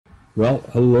Well,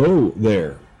 hello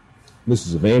there. This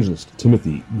is Evangelist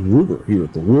Timothy Gruber here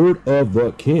at the Word of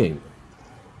the King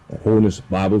at Holiness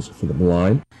Bibles for the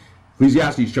Blind.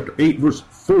 Ecclesiastes chapter 8, verse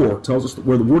 4 tells us that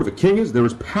where the word of the king is, there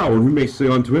is power, and we may say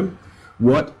unto him,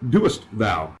 what doest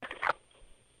thou?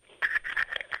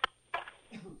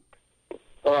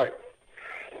 All right.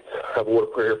 Have a word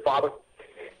of prayer. Father,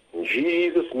 in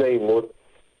Jesus' name, Lord,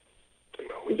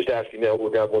 we just ask you now,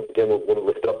 Lord God, once again, Lord, we want to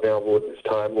lift up now, Lord, this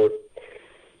time, Lord,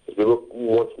 as we look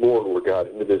once more, Lord God,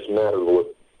 into this matter, Lord.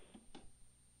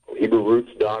 Hebrew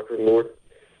roots doctrine, Lord,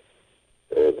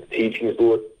 the teachings,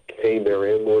 Lord, contained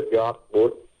therein, Lord God,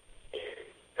 Lord.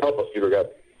 Help us, dear God,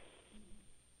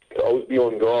 to always be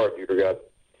on guard, dear God,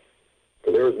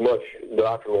 for there is much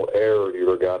doctrinal error,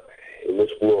 dear God, in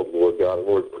this world, Lord God. And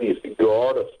Lord, please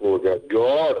guard us, Lord God.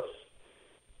 Guard us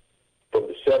from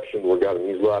deception, Lord God, in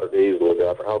these latter days, Lord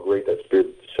God, for how great that spirit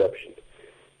of deception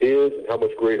is and how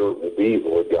much greater it will be,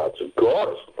 Lord God. So guard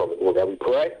us from it, Lord God. We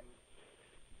pray.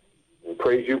 We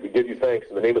praise you. We give you thanks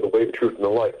in the name of the way, the truth, and the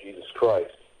life, Jesus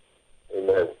Christ.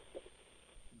 Amen.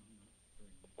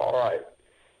 All right.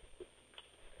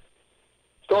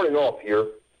 Starting off here,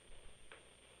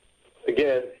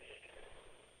 again,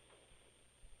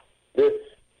 this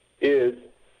is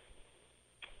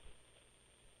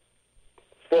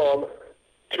from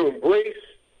To Embrace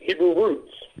Hebrew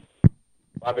Roots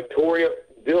by Victoria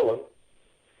Dillon.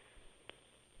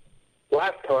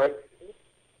 Last time,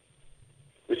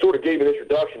 we sort of gave an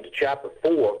introduction to Chapter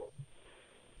 4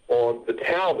 on the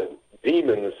Talmud,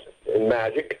 demons, and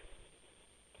magic.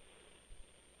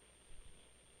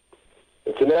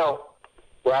 And so now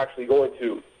we're actually going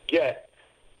to get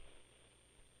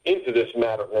into this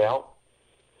matter now.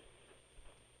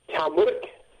 Talmudic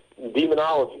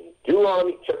demonology.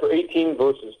 Deuteronomy chapter 18,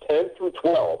 verses 10 through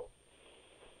 12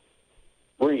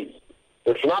 reads,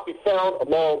 There shall not be found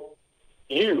among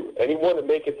you anyone that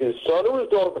maketh his son or his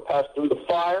daughter to pass through the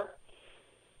fire,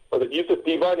 or that useth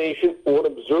divination, or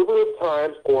an observer of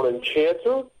times, or an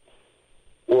enchanter,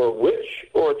 or a witch,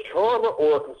 or a charmer,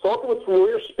 or a consultant with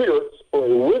familiar spirits, or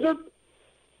a wizard,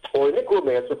 or a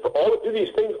necromancer, for all that do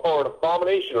these things are an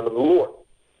abomination unto the Lord.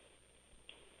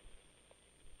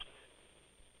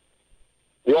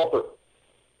 The author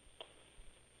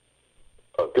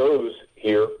goes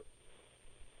here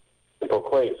and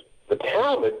proclaims, the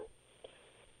Talmud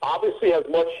obviously has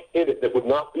much in it that would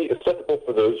not be acceptable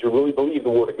for those who really believe the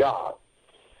Word of God.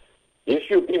 The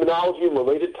issue of demonology and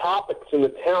related topics in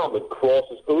the Talmud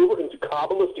crosses over into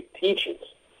Kabbalistic teachings.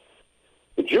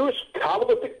 The Jewish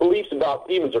Kabbalistic beliefs about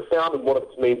demons are found in one of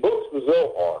its main books, the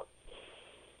Zohar.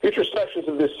 Future sections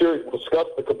of this series will discuss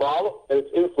the Kabbalah and its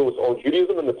influence on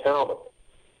Judaism and the Talmud.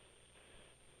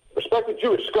 Respected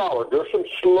Jewish scholar Gershom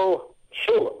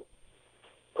Scholem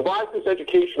provides this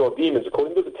education on demons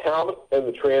according to the Talmud and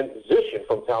the transition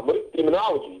from Talmudic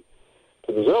demonology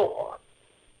to the Zohar.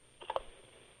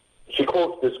 She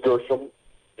quotes this Gershom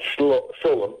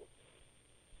Scholem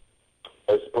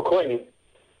as proclaiming,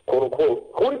 quote-unquote,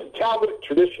 according to Talmudic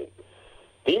tradition,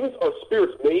 demons are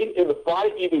spirits made in the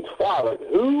Friday evening twilight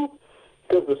who,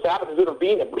 because the Sabbath has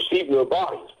intervened, have received no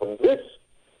bodies. From this,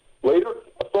 later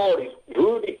authorities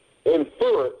drew the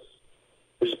inference,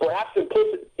 which is perhaps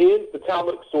implicit in the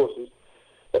Talmudic sources,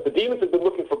 that the demons have been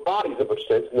looking for bodies ever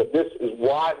since, and that this is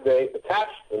why they attach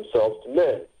themselves to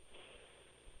men.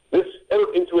 This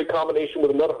entered into a combination with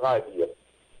another idea.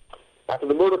 After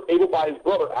the murder of Abel by his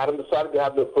brother, Adam decided to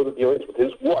have no further dealings with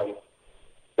his wife.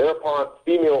 Thereupon,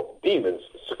 female demons,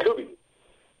 succubi,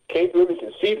 came to him and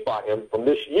conceived by him. From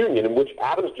this union, in which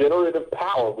Adam's generative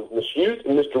power was misused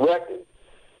and misdirected,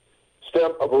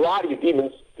 stem a variety of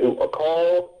demons who are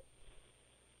called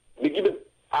given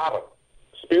Adam,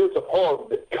 spirits of harm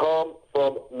that come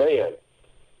from man.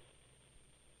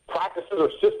 Practices are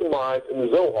systemized in the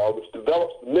Zohar, which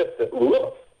develops the myth that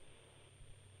Lilith,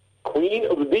 queen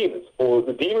of the demons, or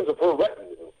the demons of her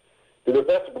retinue, do their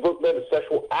best to provoke men to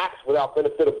sexual acts without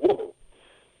benefit of woman,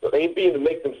 their aim being to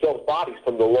make themselves bodies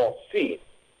from the lost seed,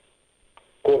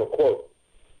 quote unquote.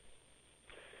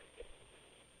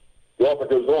 The author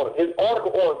goes on. In his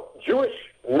article on Jewish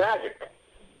magic,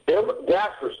 M.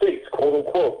 Gasser states, quote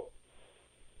unquote,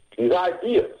 these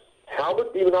ideas,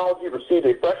 Talmud demonology received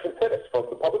a fresh impetus from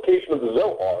the publication of the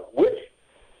Zohar, which,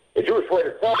 a Jewish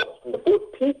writer tells us, from the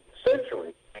 14th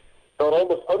century, held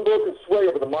almost unbroken sway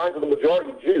over the minds of the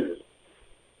majority of Jews.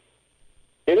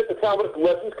 In it, the Talmudic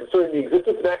lessons concerning the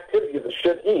existence and activity of the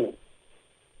Shedim,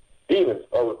 demons,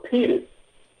 are repeated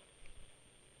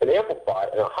and amplified,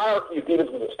 and a hierarchy of demons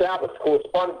was established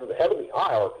corresponding to the heavenly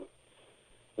hierarchy.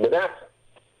 Manasseh,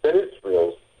 Ben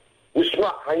Israel's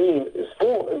Nishmat Hayim is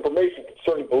full of information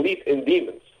concerning belief in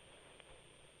demons.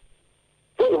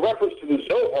 reference to the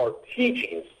Zohar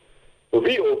teachings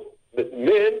reveals that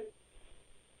men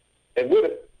and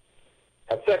women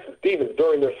have sex with demons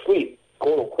during their sleep,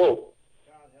 quote unquote.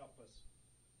 God help us.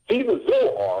 See the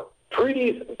Zohar,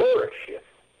 Treatise Bereshith,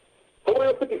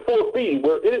 454b,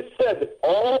 where it is said that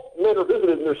all men are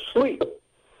visited in their sleep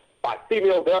by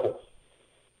female devils.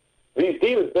 These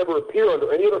demons never appear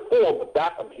under any other form but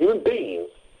that of human beings,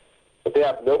 but they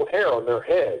have no hair on their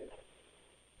heads.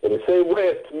 In the same way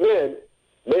as to men,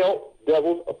 male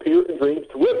devils appear in dreams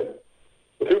to women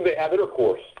with whom they have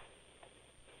intercourse.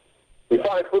 We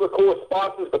find further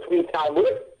correspondences between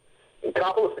Talmudic and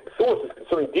Kabbalistic sources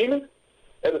concerning demons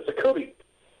and the succubi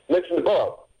mentioned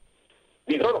above.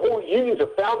 These unholy unions are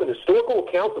found in historical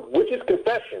accounts of witches'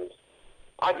 confessions,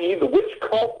 i.e. the witch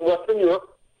cult in Western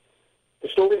Europe,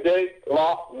 Histoire de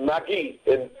la Magie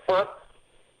in France,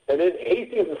 and in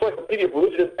Hastings' Encyclopedia of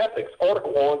Religion and Ethics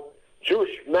article on Jewish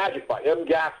Magic by M.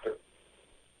 Gaster.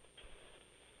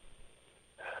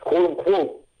 Quote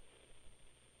unquote,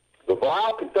 the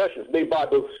vile confessions made by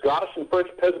both Scottish and French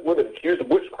peasant women accused of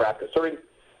witchcraft concerning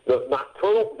the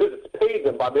nocturnal visits paid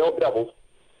them by male devils,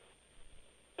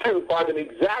 to find an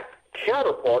exact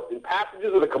counterpart in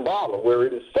passages of the Kabbalah where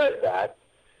it is said that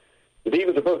the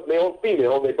demons are both male and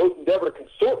female, and they both endeavor to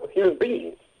consort with human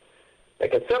beings, a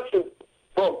conception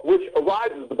from which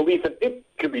arises the belief in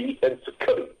incubi and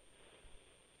succubi.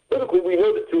 Biblically, we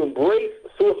know that to embrace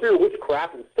sorcery or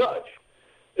witchcraft and such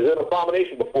is an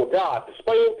abomination before God.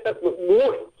 Despite Old Testament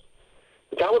warnings,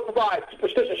 the Talmud provides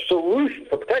superstitious solutions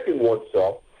for protecting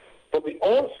oneself from the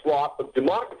onslaught of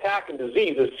demonic attack and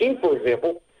disease, as seen, for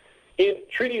example, in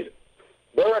Treatise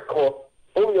Bereshith,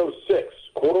 folio 6,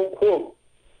 quote-unquote.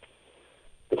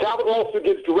 The Talmud also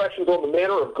gives directions on the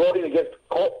manner of guarding against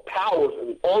occult powers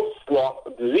and the onslaught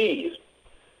of disease.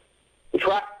 The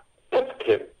tract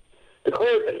Pesachim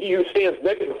declares that he who stands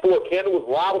naked before a candle is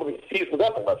liable to be seized with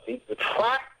epilepsy. The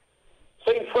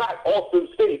same tract also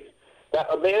states that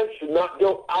a man should not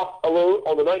go out alone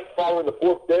on the night following the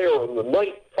fourth day or on the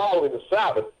night following the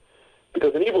Sabbath,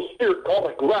 because an evil spirit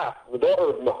called Graf, the daughter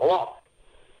of Mahalath,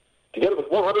 together with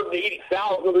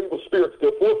 180,000 other evil spirits,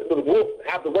 go forth into the world and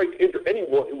have the right to injure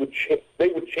anyone who they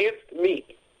would chance to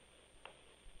meet.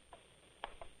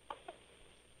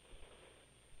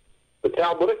 The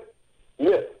Talmudic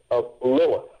myth of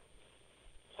Lilith.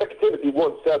 2 Timothy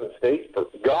 1:7 states, "For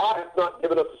God hath not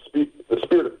given us the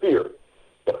spirit of fear,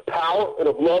 but of power and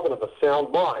of love and of a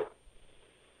sound mind."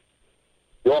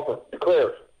 The author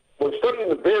declares, when studying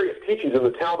the various teachings in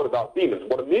the Talmud about demons,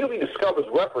 one immediately discovers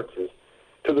references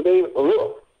to the name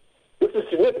Lilith. This is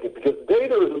significant because today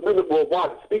there is a movement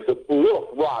worldwide that speaks of Lilith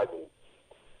rising.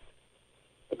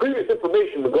 The previous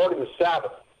information regarding the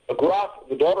Sabbath, Agraf,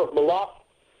 the daughter of Mahalath,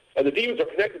 and the demons are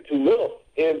connected to Lilith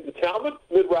in the Talmud,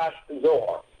 Midrash, and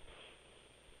Zohar.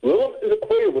 Lilith is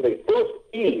equated with a first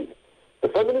Eve, the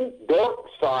feminine dark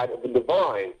side of the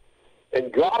divine,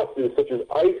 and goddesses such as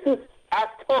Isis,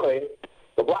 Astarte,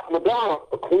 the Black Madonna,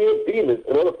 a queen of demons,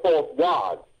 and other false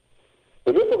gods.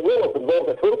 The myth of Lilith involves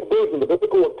a total version of the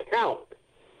biblical account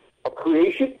of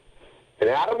creation and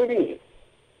Adam and Eve.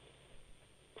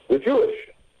 The Jewish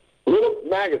Lilith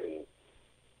magazine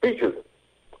featured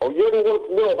 "Oh, You Ever Want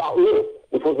to Know About Lilith,"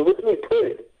 which was originally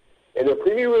printed in their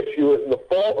premier issue in the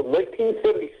fall of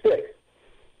 1976.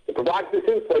 It provides this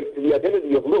insight to the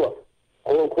identity of Lilith,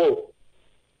 quote-unquote.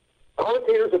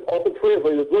 Commentators have often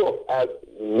translated Lilith as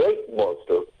night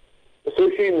monster,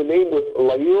 associating the name with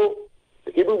Lael,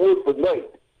 the Hebrew word for night.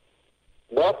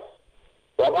 Thus,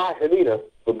 Rabbi Hanina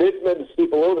forbids men to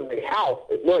sleep alone in a house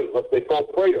at night lest they fall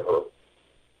prey to her.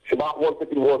 Shabbat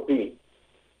 151b.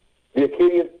 The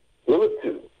Akkadian Lilith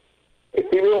 2. A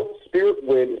female spirit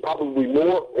wind is probably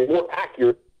a more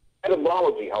accurate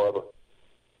etymology, however,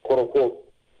 quote-unquote.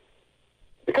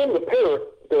 It becomes apparent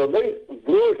there are many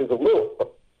versions of Lilith,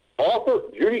 but author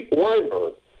Judy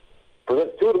Weinberg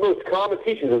presents two of the most common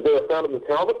teachings as they are found in the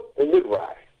Talmud and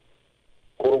Midrash.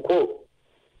 Quote-unquote.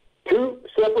 Two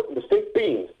separate and distinct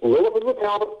beings, Lilith in the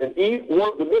Talmud and Eve,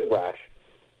 one of the Midrash,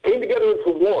 came together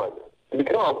into one to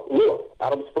become Lilith,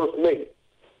 Adam's first mate.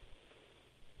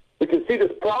 We can see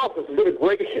this process of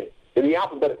integration in the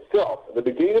alphabet itself. At the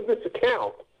beginning of this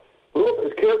account, Lilith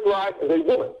is characterized as a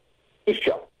woman,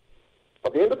 Isha.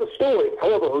 At the end of the story,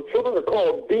 however, her children are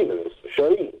called demons,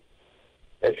 Shaim,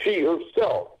 and she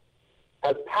herself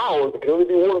has powers that can only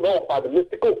be warded off by the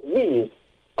mystical means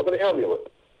of an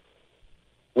amulet.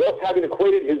 Thus, having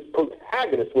equated his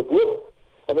protagonist with Lilith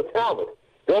of the Talmud,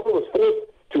 the author was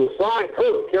forced to assign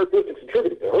her characteristics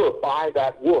attributed to her by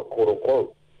that work,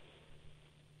 quote-unquote.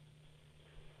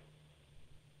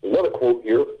 Another quote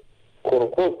here,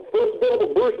 quote-unquote, the first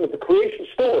available version of the creation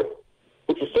story,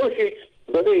 which associates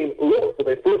name Lilith of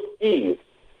a first Eve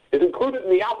is included in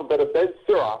the alphabet of Ben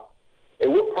Sirah, a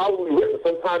work probably written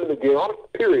sometime in the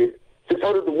Geonic period,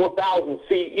 600 to 1000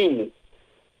 CE.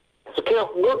 This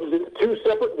account merges into two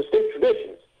separate and distinct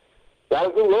traditions. That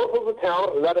is the Lilith of the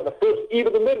town, and that of the first Eve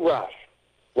of the Midrash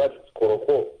legends, quote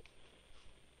unquote.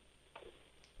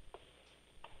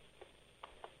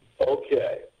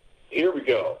 Okay, here we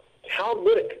go.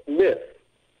 Talmudic myth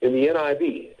in the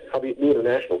NIV, the New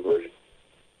International Version.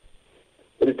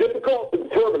 It is difficult to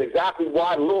determine exactly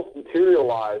why Lilith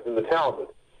materialized in the Talmud,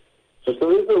 since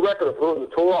there is no record of her in the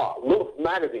Torah. Lilith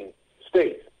magazine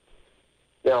states.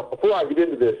 Now, before I get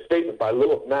into this statement by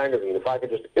Lilith magazine, if I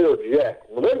could just interject,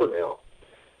 remember now,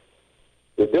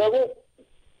 the devil,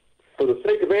 for the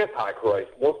sake of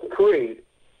Antichrist, wants to create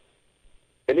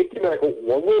an ecumenical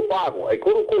one-world Bible, a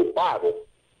quote-unquote Bible,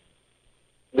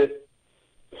 that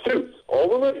suits all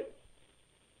religions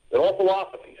and all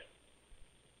philosophies.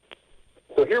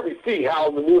 So here we see how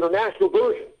in the New International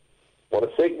Version, one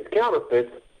of Satan's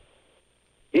counterfeits,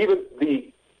 even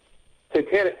the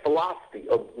satanic philosophy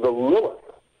of the Lilith,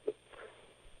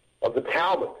 of the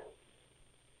Talmud,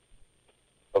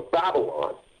 of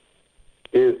Babylon,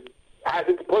 has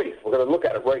its place. We're going to look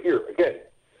at it right here. Again,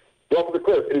 the author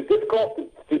declares, it is difficult to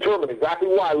determine exactly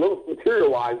why Lilith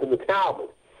materialized in the Talmud,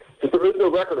 since there is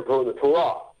no record of her in the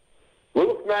Torah.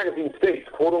 Lilith magazine states,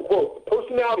 quote unquote, the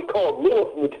personality called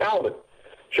Lilith in the Talmud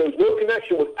shows no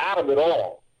connection with Adam at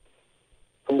all.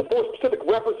 From the four specific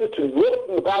references to Lilith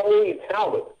in the Babylonian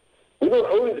Talmud, we know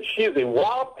only that she is a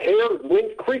wild-haired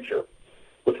winged creature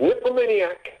with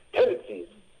nymphomaniac tendencies,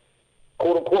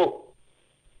 quote unquote.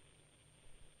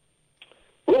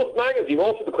 Lilith magazine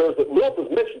also declares that Lilith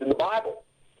is mentioned in the Bible.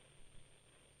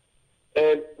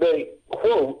 And they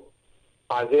quote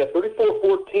Isaiah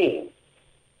 34:14.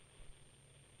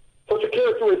 Such a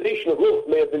characterization of Lilith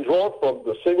may have been drawn from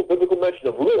the single biblical mention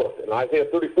of Lilith in Isaiah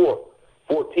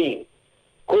 34:14.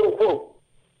 Quote unquote.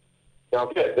 Now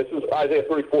again, this is Isaiah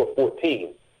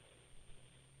 34:14.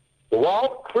 The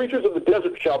wild creatures of the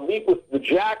desert shall meet with the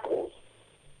jackals.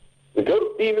 The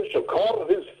goat demon shall call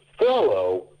to his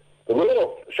fellow. The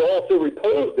Lilith shall also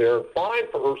repose there and find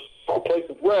for her a place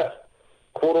of rest.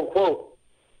 Quote unquote.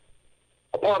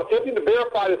 Upon attempting to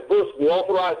verify this verse in the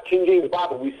authorized King James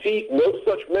Bible, we see no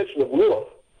such mention of Lilith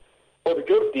or the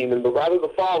goat demon, but rather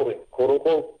the following, quote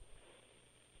unquote.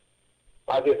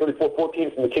 Isaiah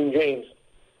 34:14 from the King James.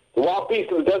 The wild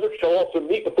beast of the desert shall also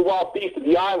meet with the wild beast of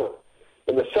the island,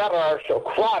 and the satyr shall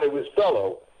cry to his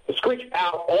fellow. The screech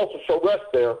owl also shall rest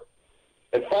there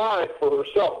and find for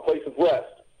herself a place of rest.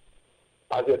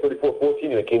 Isaiah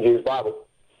 34:14 in the King James Bible.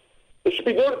 It should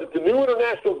be noted that the New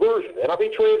International Version,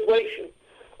 NIV translation,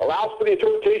 allows for the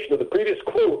interpretation of the previous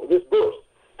quote of this verse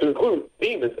to include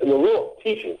demons and the Lilith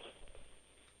teachings.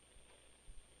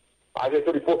 Isaiah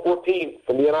 34:14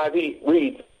 from the NIV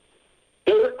reads,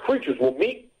 desert creatures will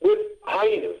meet with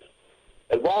hyenas,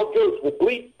 and wild goats will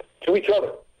bleat to each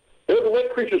other. There the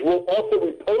night creatures will also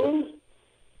repose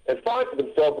and find for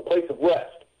themselves a place of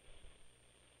rest.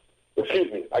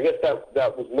 Excuse me, I guess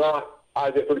that was not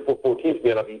Isaiah 34:14 from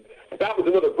the NIV. That was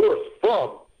another verse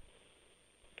from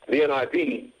the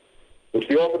NIV, which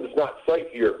the author does not cite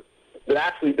here, that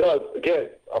actually does, again,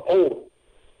 uphold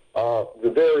the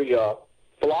very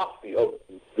philosophy of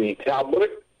the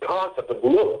Talmudic concept of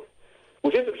Lilith,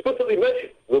 which is explicitly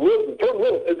mentioned. The term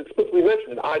Lilith is explicitly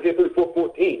mentioned in Isaiah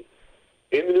 34:14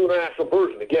 in the New International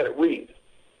Version. Again, it reads,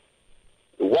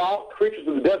 the wild creatures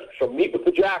of the desert shall meet with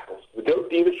the jackals. The goat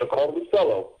demon shall call to his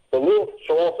fellow. The Lilith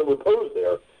shall also repose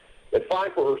there and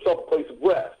find for herself a place of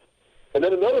rest. And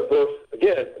then another verse,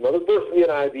 again, another verse in the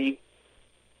NIV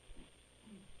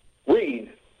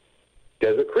reads,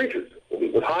 desert creatures will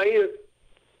meet with hyenas.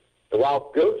 The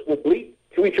wild goats will bleat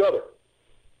to each other.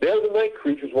 There the night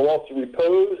creatures will also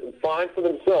repose and find for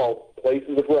themselves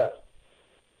places of rest.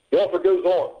 The author goes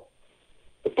on.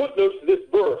 The footnotes to this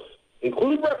verse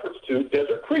include reference to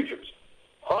desert creatures,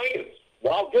 hyenas,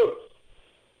 wild goats,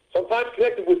 sometimes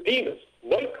connected with demons,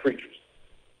 night creatures.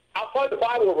 Outside the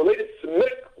Bible, a related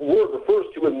Semitic word refers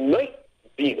to a night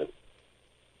demon.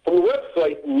 From the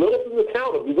website Lilith in the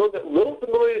Talmud, we learned that Lilith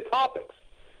and related topics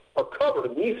are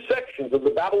covered in these sections of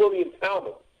the Babylonian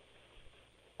Talmud.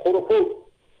 Quote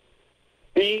unquote,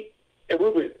 B.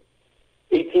 Erubin,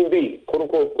 18b, quote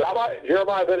unquote, Rabbi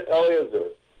Jeremiah ben Eliezer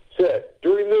said,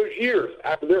 during those years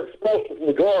after their expulsion from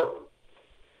the garden,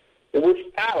 in which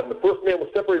Adam, the first man, was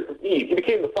separated from Eve, he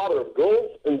became the father of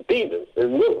ghosts and demons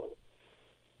and Lilith.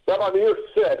 Rabbi Meir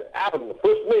said, Adam, the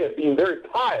first man, being very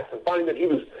pious and finding that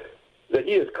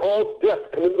he has caused death to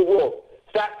come into the world,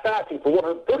 sat fasting for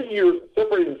 130 years and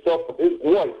separated himself from his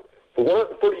wife for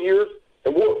 130 years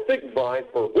and wore a fig vine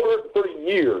for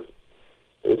 130 years.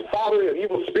 His fathering of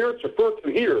evil spirits referred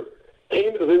to here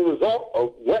came as a result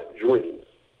of wet dreams.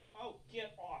 Oh,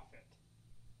 get off it.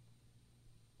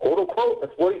 Quote unquote,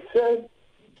 that's what he said.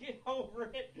 Get over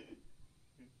it.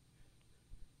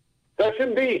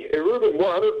 Section B, in Reuben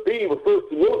 100, B refers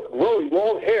to Lilith growing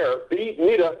long hair. B,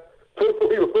 Nita,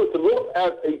 24B refers to Lilith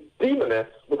as a demoness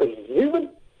with a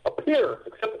human appearance,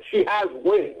 except that she has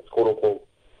wings, quote unquote.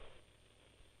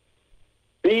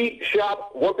 B,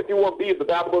 Shop 151B of the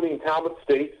Babylonian Talmud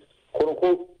states, quote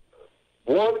unquote,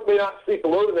 one may not sleep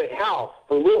alone in a house,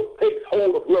 for Lilith takes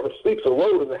hold of whoever sleeps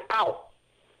alone in the house.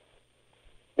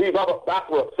 B, Baba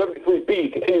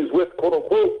 73B continues with, quote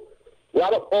unquote,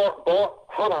 Rabbi Bar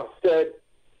Hana said,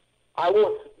 I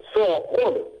once saw a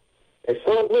woman, a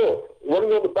son of Lilith,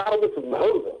 running on the battlements of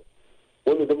Mahosa.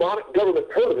 When the demonic government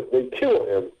heard of it, they killed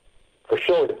him for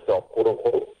showing himself, quote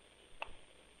unquote.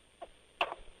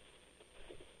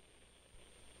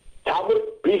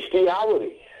 Talmudic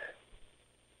bestiality.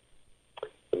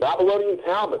 The Babylonian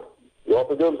Talmud, the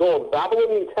author goes on, the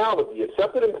Babylonian Talmud, the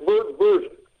accepted and converted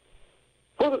version,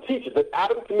 further teaches that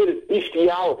Adam committed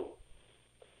bestiality.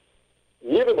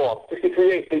 Yevamot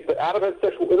 63a states that Adam had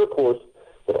sexual intercourse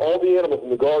with all the animals in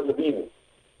the Garden of Eden.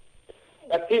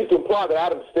 That seems to imply that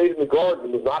Adam stayed in the garden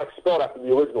and was not expelled after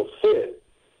the original sin,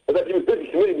 and that he was busy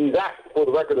committing these acts before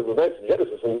the record of events in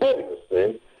Genesis and living the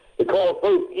sin, that caused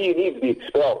both he and Eve to be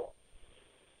expelled.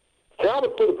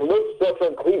 Talmud further promotes such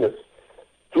uncleanness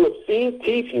through obscene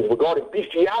teachings regarding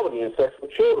bestiality and sex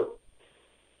with children.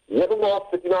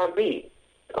 Yevamot 59b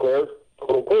declares,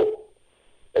 quote unquote,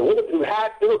 a woman who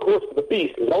had intercourse with a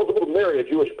beast is eligible to marry a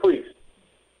Jewish priest.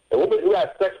 A woman who has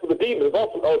sex with a demon is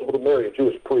also eligible to marry a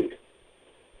Jewish priest.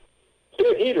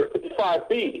 Sanhedrin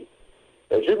 55b,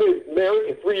 as you may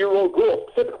marry a 3-year-old girl,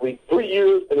 specifically 3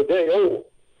 years and a day old.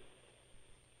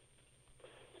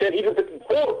 Sanhedrin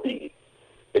 54b,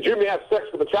 that you may have sex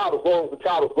with a child as long as the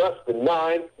child is less than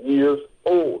 9 years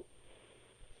old.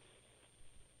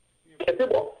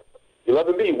 Ketibah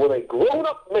 11b, when a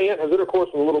grown-up man has intercourse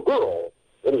with a little girl,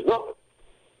 it is nothing.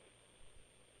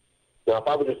 Now, if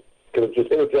I would just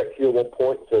interject here at one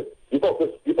point and say, you thought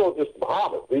this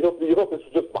Muhammad. You thought this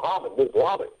was just Muhammad, the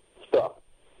Islamic stuff.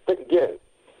 Think again.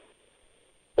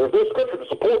 There's no scripture to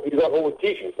support these unholy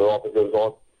teachings, the author goes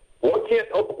on. One can't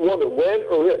help but wonder when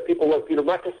or if people like Peter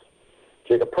Mekis,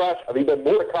 Jacob Prash, Avi Ben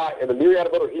Mordecai, and the myriad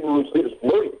of other Hebrew roots leaders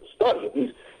promoting the study of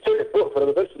these sacred books that have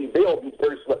eventually veiled these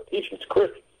very select teachings to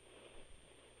Christians.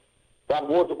 God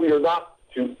warns that we are not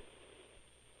to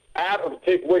add or to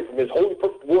take away from his holy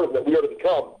perfect word, and that we are to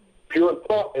become pure in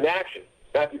thought and action.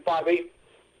 Matthew 5:8,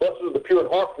 blessed are the pure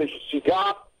in heart, for they shall see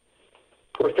God.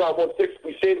 1 John 1:6,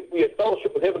 we say that we have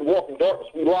fellowship with him and walk in darkness.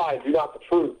 We lie and do not the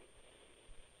truth.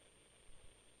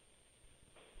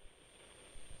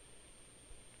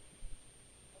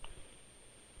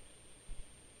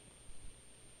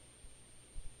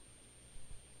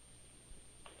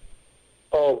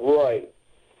 All right,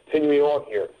 continuing on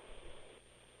here.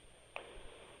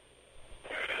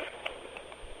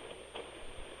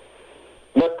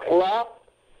 McClap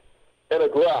and a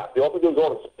graph. The author goes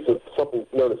on and speaks of something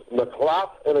known as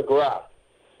McClap and a graph.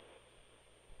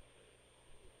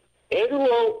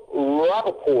 Angelo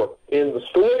Rappaport, in the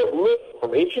story of myths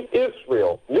from ancient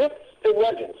Israel, myths and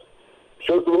legends,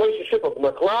 shows the relationship of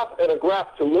McClap and a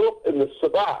graph to Lilith in the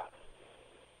Sabbath,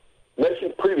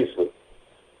 mentioned previously.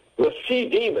 The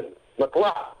she-demon,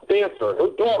 McClap, dancer, and her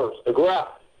daughters, the graph,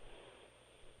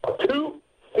 are two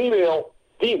female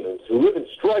demons who live in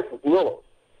strife with Lilith.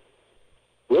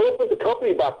 Lilith is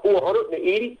accompanied by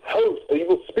 480 hosts of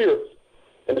evil spirits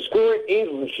and destroying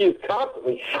angels, and she is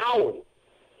constantly howling.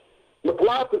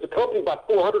 McLeod is accompanied by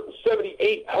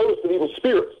 478 hosts of evil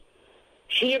spirits.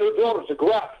 She and her daughters, the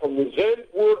graph from the Zen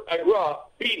word agra,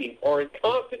 beating, are in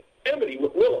constant enmity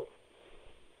with Lilith.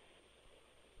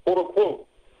 Quote unquote.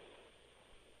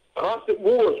 Constant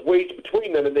wars waged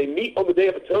between them, and they meet on the Day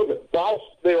of Atonement. Whilst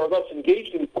they are thus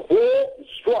engaged in quarrel and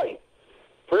strife,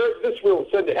 prayers of Israel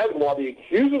ascend to heaven while the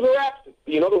accusers are absent,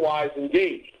 being otherwise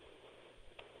engaged.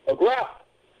 A graph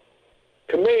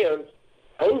commands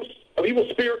hosts of evil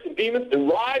spirits and demons and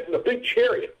rides in a big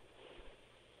chariot.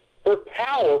 Her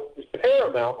power is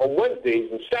paramount on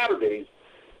Wednesdays and Saturdays.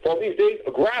 So on these days,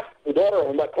 a graph, the daughter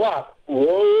of Maklat,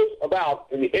 rose about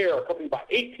in the air, accompanied by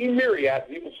 18 myriads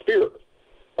of evil spirits.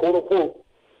 Quote unquote.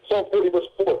 Psalm 40 verse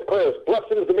 4 declares,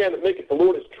 blessed is the man that maketh the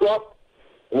Lord his trust,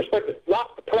 and respecteth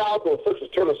not the proud, nor such as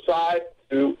turn aside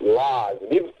to lies.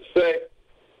 And needless to say,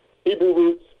 Hebrew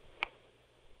roots,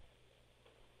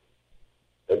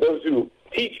 and those who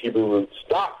teach Hebrew roots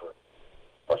doctrine,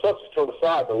 are such as turn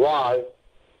aside to lies.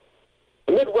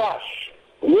 The Midrash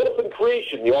Lilith in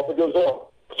creation, the author goes on,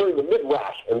 concerning the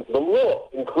Midrash and the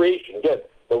Lilith in creation. Again,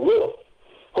 the Lilith,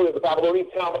 according to the Babylonian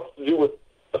Talmud, has to do with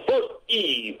the first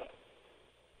Eve.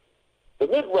 The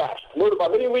Midrash, promoted by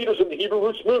many leaders in the Hebrew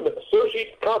roots movement,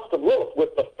 associates the concept of Lilith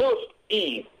with the first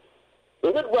Eve.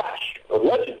 The Midrash, or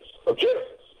legends of Genesis.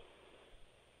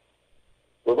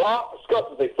 Rabbah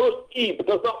discusses a first Eve, but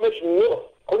does not mention Lilith.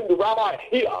 According to Rabbi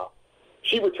Hia,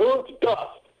 she returned to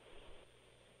dust.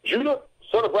 Judah,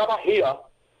 son of Rabbi Hia,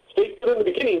 states that in the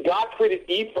beginning God created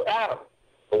Eve for Adam.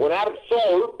 But when Adam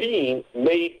saw her being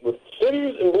made with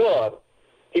sinews and blood,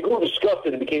 he grew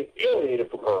disgusted and became alienated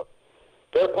from her.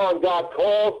 Thereupon God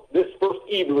caused this first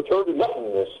Eve to return to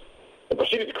nothingness and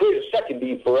proceeded to create a second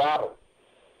Eve for Adam.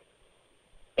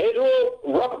 Angelo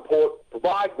Rappaport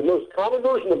provides the most common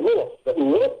version of Lilith, that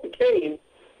Lilith became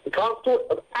the consort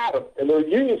of Adam, and their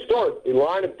union started a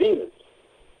line of demons.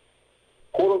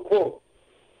 Quote unquote.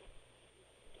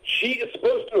 She is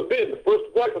supposed to have been the first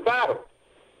wife of Adam.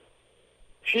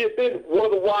 She had been one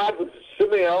of the wives of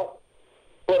Samael,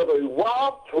 but of a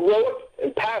wild, heroic,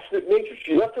 and passionate nature,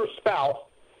 she left her spouse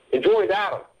and joined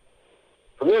Adam.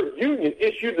 From their union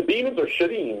issued the demons, or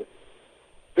Shadeen,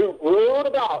 who rode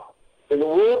about in the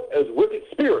world as wicked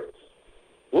spirits.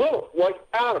 Lilith, like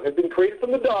Adam, had been created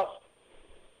from the dust,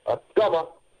 a scum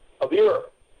of the earth.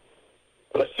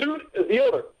 But as soon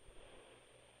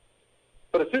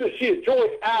as she had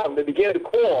joined Adam, they began to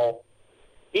quarrel,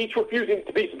 each refusing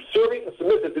to be subservient and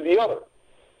submissive to the other.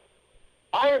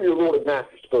 I am your Lord and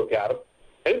Master, spoke Adam,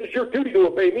 and it is your duty to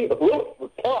obey me. But Lilith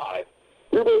replied,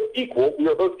 we are both equal, we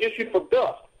are both issued from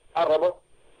dust, Adam,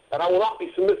 and I will not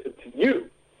be submissive to you.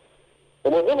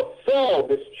 And when Lilith saw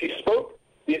this, she spoke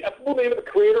the ineffable name of the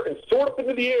Creator and soared up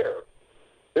into the air.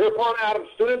 Thereupon Adam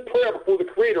stood in prayer before the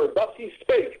Creator, and thus he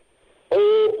spake,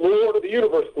 O Lord of the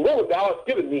universe, the woman thou hast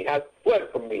given me has fled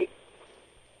from me.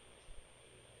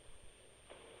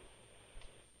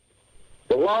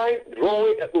 The line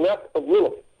drawing at left of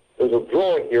Lilith, there's a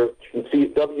drawing here, you can see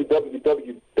at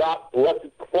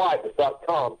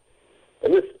www.blessedquietness.com,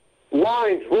 and this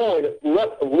line drawing at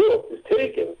left of Lilith is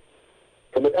taken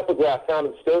from an epigraph found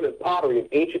in stone and pottery in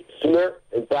ancient Sumer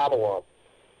and Babylon.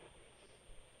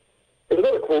 There's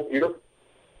another quote here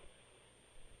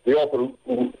the author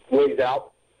lays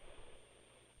out.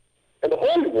 And the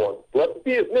Holy One, blessed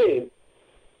be his name,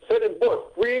 sent in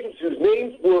birth 3 angels whose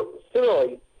names were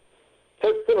Sinai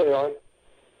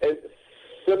and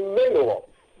Semengala,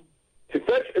 to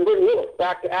fetch and bring Lilith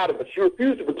back to Adam, but she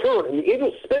refused to return. And the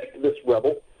angels spake to this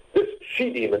rebel, this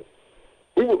she-demon,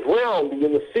 we will drown thee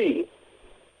in the sea.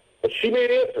 But she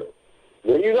made answer,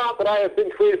 know you not that I have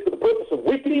been created for the purpose of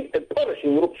weakening and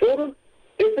punishing little children,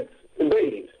 infants, and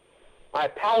babes? I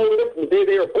have power over them from the day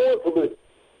they are born, from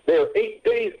they are 8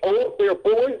 days old if they are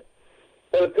boys,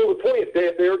 and until the 20th day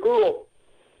if they are girls.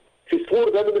 She swore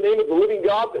to them in the name of the living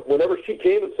God that whenever she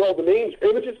came and saw the names,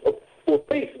 images, or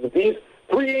faces of these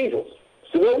 3 angels,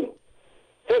 Sinoi,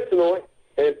 Tetsanoi,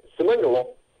 and Semengala,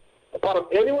 upon an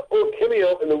amulet or a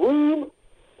cameo in the room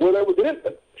where there was an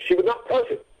infant, she would not touch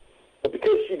it. But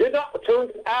because she did not return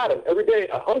to Adam every day,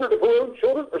 100 of her own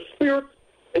children, or spirits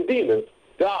and demons,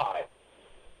 die.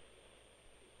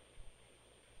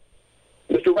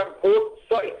 Mr. Rappaport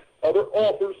cites other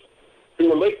authors who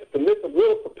relate that the myth of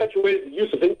Lilith perpetuated the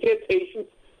use of incantations,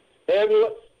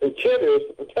 amulets, and cameos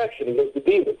for protection against the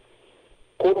demons.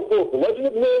 Quote unquote, the legend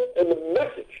of Lilith and the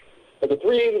message of the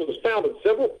 3 angels is found in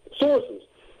several sources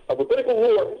of rabbinical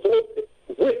lore,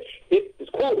 which it is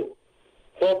quoted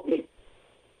from the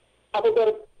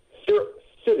Alphabet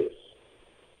Cities.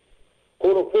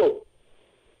 Quote unquote.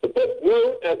 The book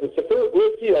known as the Sefer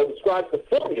Glosio describes the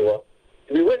formula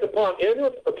to be written upon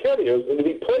amulets or cameos and to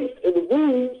be placed in the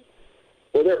rooms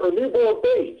where there are newborn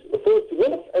babes. It refers to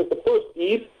Lilith as the first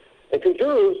Eve and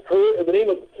conjures her in the name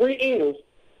of the 3 angels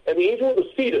and the angel of the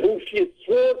sea to whom she had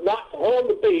sworn not to harm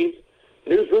the babes,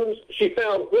 in whose rooms she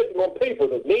found written on paper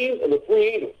the names of the 3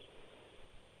 angels.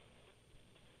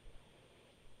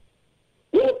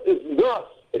 Lilith is thus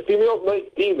a female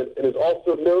night demon and is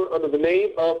also known under the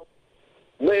name of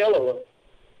Naela,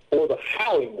 or the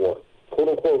Howling One, quote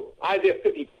unquote. Isaiah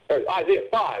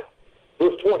 5,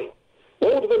 verse 20.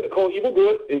 Woe to them that call evil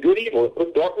good and good evil, that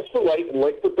put darkness for light and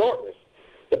light for darkness,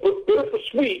 that put bitter for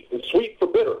sweet and sweet for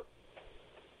bitter.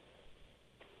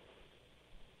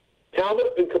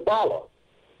 Talmud and Kabbalah,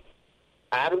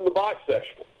 Adam the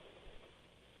bisexual.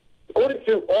 According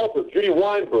to author Judy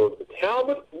Weinberg, the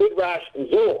Talmud, Midrash, and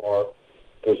Zohar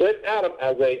present Adam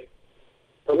as a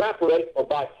hermaphrodite or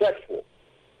bisexual.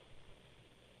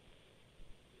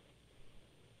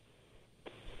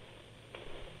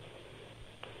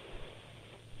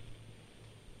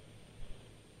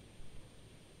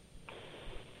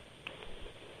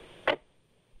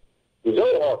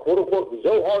 Zohar, quote-unquote, the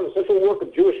Zohar, the central work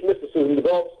of Jewish mysticism,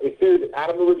 develops a theory that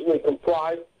Adam originally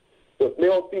comprised with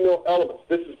male and female elements.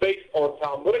 This is based on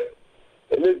Talmudic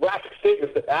and Midrashic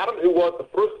statements that Adam, who was the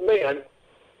first man,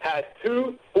 had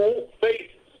two full faces.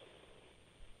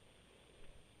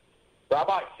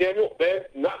 Rabbi Samuel ben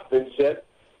Nussbaum said,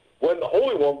 when the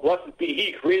Holy One, blessed be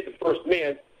He, created the first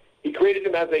man, He created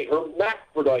him as a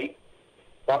hermaphrodite.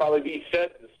 Rabbi Levi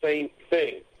said the same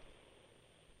thing.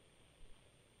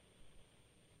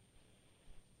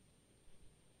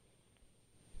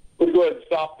 Let's go ahead and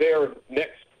stop there. And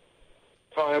next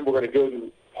time, we're going to go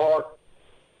to part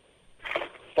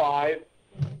 5,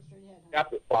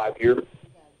 chapter 5 here.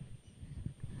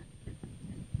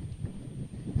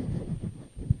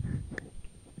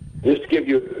 Just to give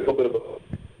you a little bit of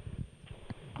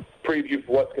a preview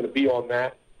for what's going to be on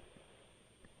that.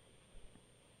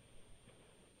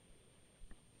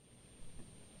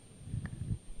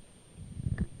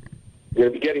 We're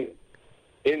going to be getting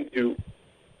into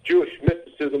Jewish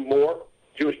mysticism more,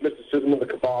 Jewish mysticism of the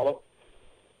Kabbalah.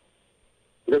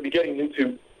 We're going to be getting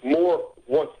into more,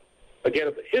 once again,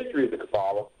 of the history of the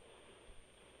Kabbalah,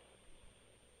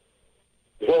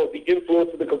 as well as the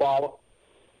influence of the Kabbalah.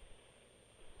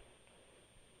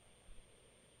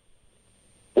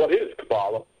 What is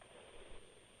Kabbalah?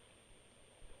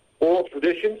 Oral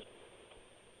traditions,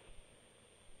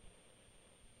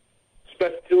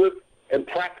 speculative and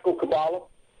practical Kabbalah,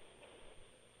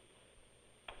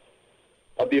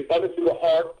 of the abundance of the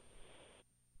heart.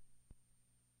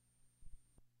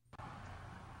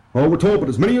 Oh, we're told, but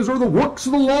as many as are the works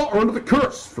of the law are under the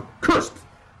curse. For cursed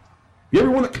be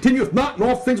everyone that continueth not in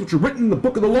all things which are written in the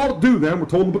book of the law to do them. We're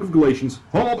told in the book of Galatians.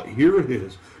 Oh, but here it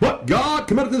is. But God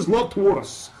commendeth his love toward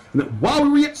us, and that while we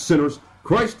were yet sinners,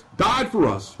 Christ died for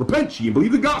us. Repent ye and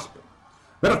believe the gospel.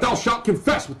 That if thou shalt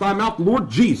confess with thy mouth the Lord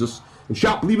Jesus, and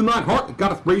shalt believe in thine heart that God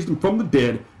hath raised him from the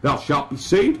dead, thou shalt be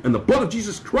saved. And the blood of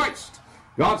Jesus Christ,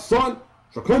 God's Son,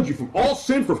 shall cleanse you from all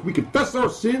sin. For if we confess our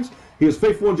sins, he is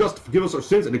faithful and just to forgive us our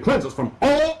sins and to cleanse us from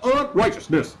all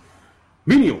unrighteousness.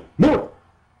 Venial, mortal,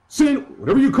 sin,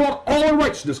 whatever you call it, all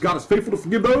unrighteousness. God is faithful to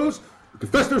forgive those who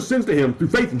confess their sins to him through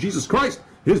faith in Jesus Christ,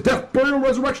 his death, burial, and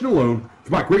resurrection alone.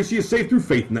 For by grace ye is saved through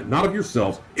faith, and that not of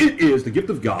yourselves. It is the gift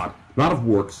of God, not of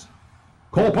works.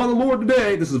 Call upon the Lord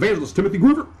today. This is Evangelist Timothy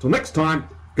Groover. Till next time,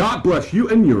 God bless you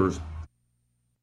and yours.